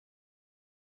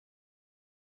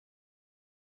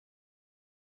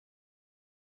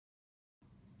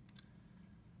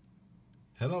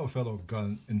Hello, fellow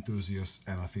gun enthusiasts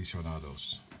and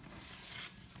aficionados.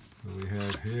 What we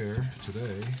have here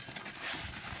today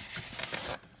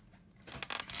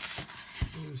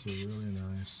is a really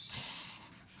nice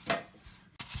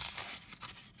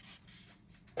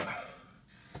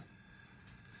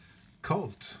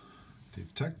COLT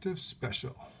Detective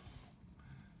Special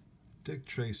Dick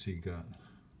Tracy gun.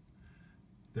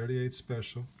 38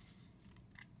 Special,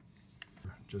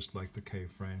 just like the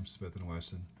K-frame Smith &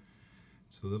 Wesson.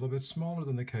 It's a little bit smaller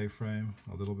than the K-frame,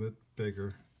 a little bit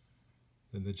bigger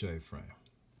than the J-frame.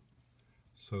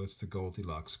 So it's the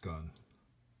Goldilocks gun.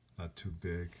 Not too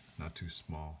big, not too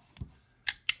small.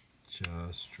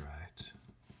 Just right.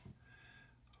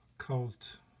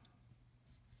 COLT.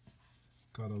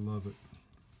 Gotta love it.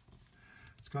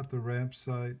 It's got the ramp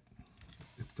sight.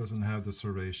 It doesn't have the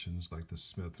serrations like the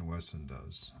Smith & Wesson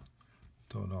does.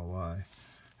 Don't know why.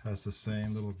 Has the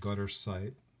same little gutter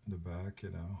sight in the back,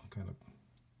 you know, kind of.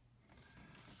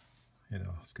 You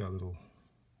know, it's got a little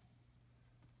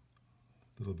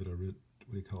bit of, what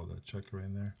do you call that, checker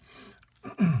in there.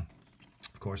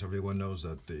 Of course, everyone knows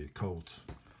that the COLT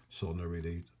cylinder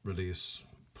release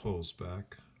pulls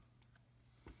back,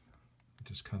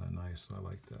 which is kind of nice. I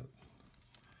like that.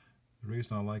 The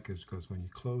reason I like it is because when you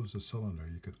close the cylinder,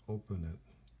 you could open it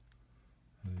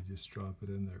and you just drop it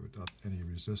in there without any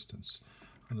resistance.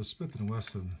 On the Smith &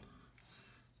 Wesson,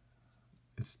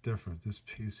 it's different. This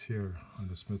piece here on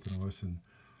the Smith & Wesson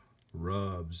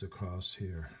rubs across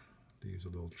here, leaves a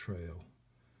little trail.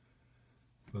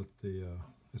 But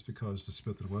it's because the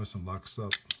Smith & Wesson locks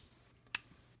up,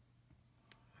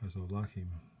 has a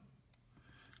locking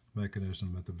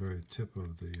mechanism at the very tip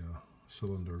of the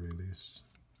cylinder release.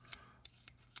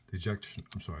 The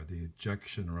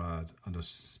ejection rod on the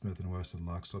Smith & Wesson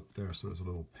locks up there, so there's a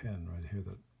little pin right here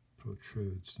that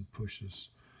protrudes and pushes.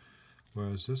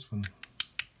 Whereas this one,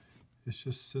 it's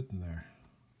just sitting there,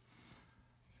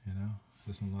 you know,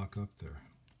 doesn't lock up there.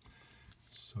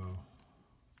 So,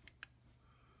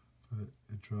 but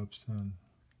it drops in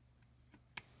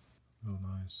real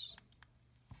nice.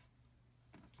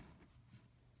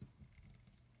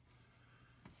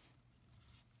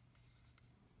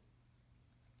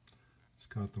 It's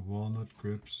got the walnut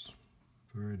grips,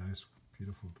 very nice,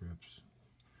 beautiful grips.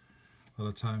 A lot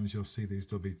of times you'll see these,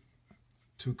 there'll be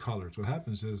two colors. What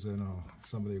happens is, you know,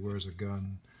 somebody wears a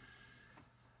gun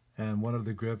and one of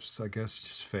the grips, I guess,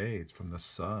 just fades from the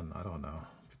sun. I don't know.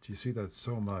 But you see that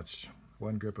so much.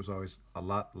 One grip is always a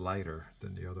lot lighter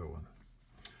than the other one.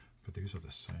 But these are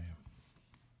the same.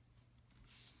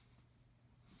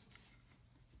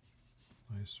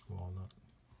 Nice walnut.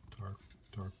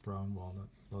 Dark brown walnut.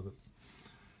 Love it.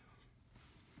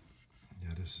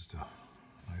 Yeah, this is the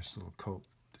nice little COLT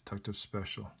Detective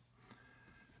Special.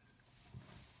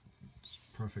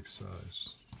 Perfect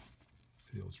size.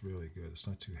 Feels really good. It's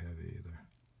not too heavy either.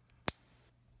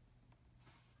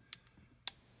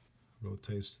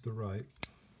 Rotates to the right.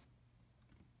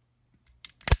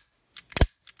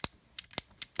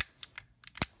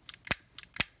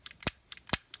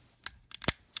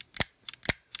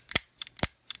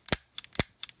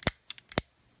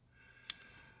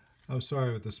 I'm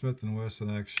sorry, but the Smith &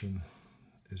 Wesson action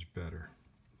is better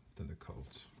than the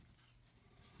COLT.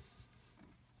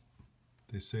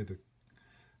 They say the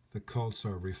COLTs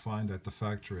are refined at the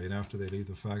factory, and after they leave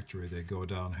the factory, they go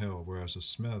downhill, whereas the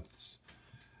Smiths,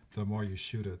 the more you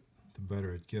shoot it, the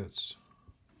better it gets.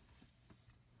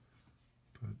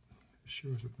 But it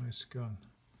sure is a nice gun.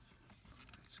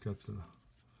 It's got the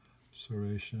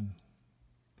serration.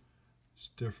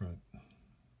 It's different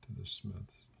than the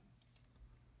Smiths.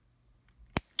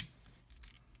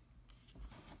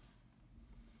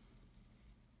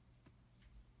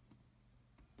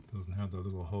 Doesn't have that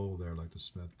little hole there like the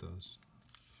Smith does.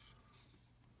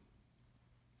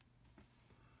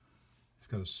 It's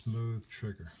got a smooth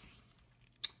trigger.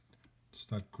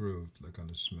 It's not grooved like on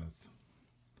the Smith.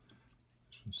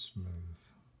 This one's smooth.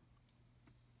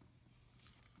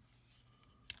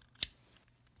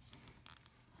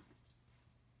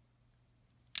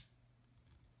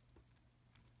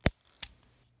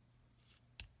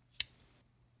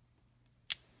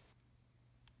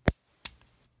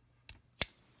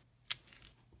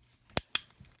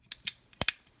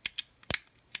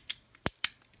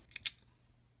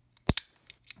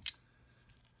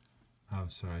 I'm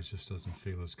sorry, it just doesn't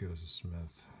feel as good as a Smith.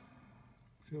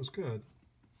 It feels good,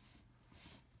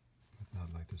 but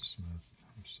not like the Smith.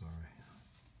 I'm sorry.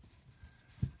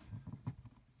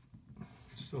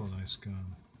 It's still a nice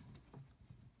gun.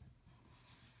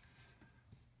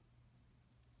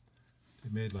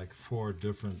 They made like 4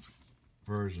 different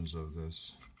versions of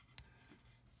this.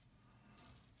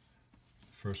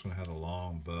 first one had a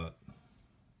long butt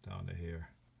down to here.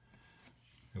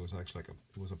 It was actually like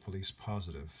it was a police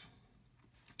positive.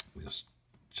 We just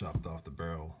chopped off the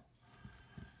barrel.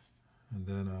 And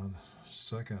then on the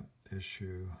second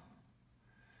issue,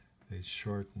 they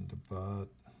shortened the butt.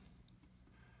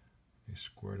 They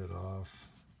squared it off.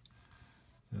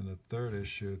 Then the third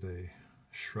issue, they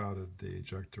shrouded the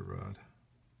ejector rod.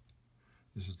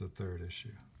 This is the third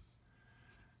issue.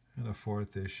 And the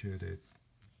fourth issue, they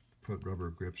put rubber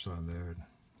grips on there.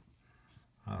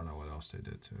 I don't know what else they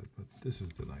did to it, but this is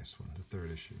the nice one. The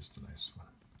third issue is the nice one.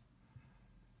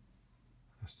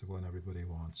 That's the one everybody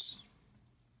wants.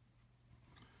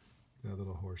 That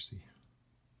little horsey.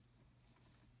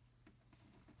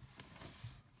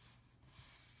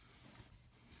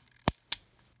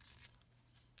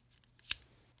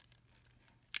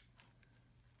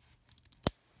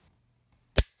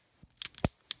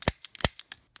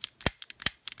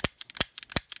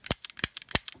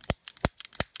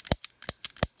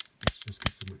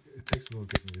 It takes a little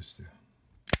getting used to.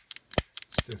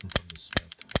 It's different from the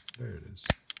Smith. There it is.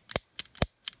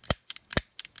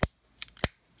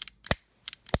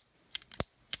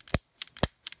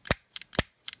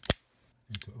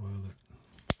 Need to oil it.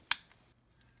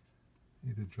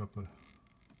 Need to drop a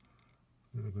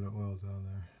little bit of oil down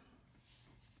there.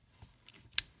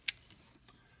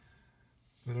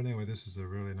 But anyway, this is a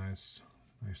really nice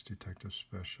detective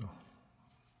special.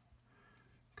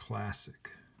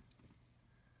 Classic.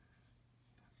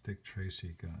 Dick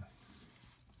Tracy gun.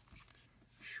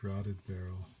 Shrouded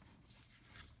barrel. I'm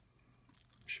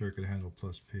sure it could handle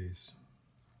plus P's.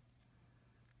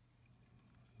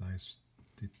 Nice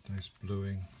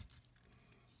bluing.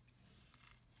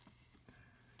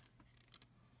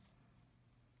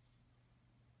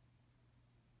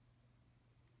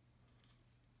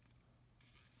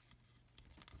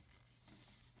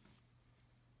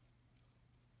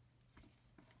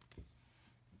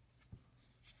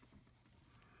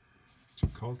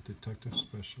 COLT Detective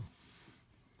Special,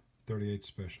 38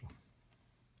 Special,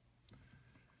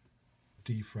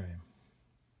 D-frame,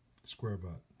 square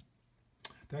butt.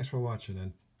 Thanks for watching,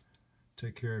 and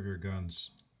take care of your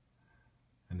guns,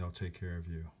 and they'll take care of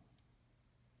you.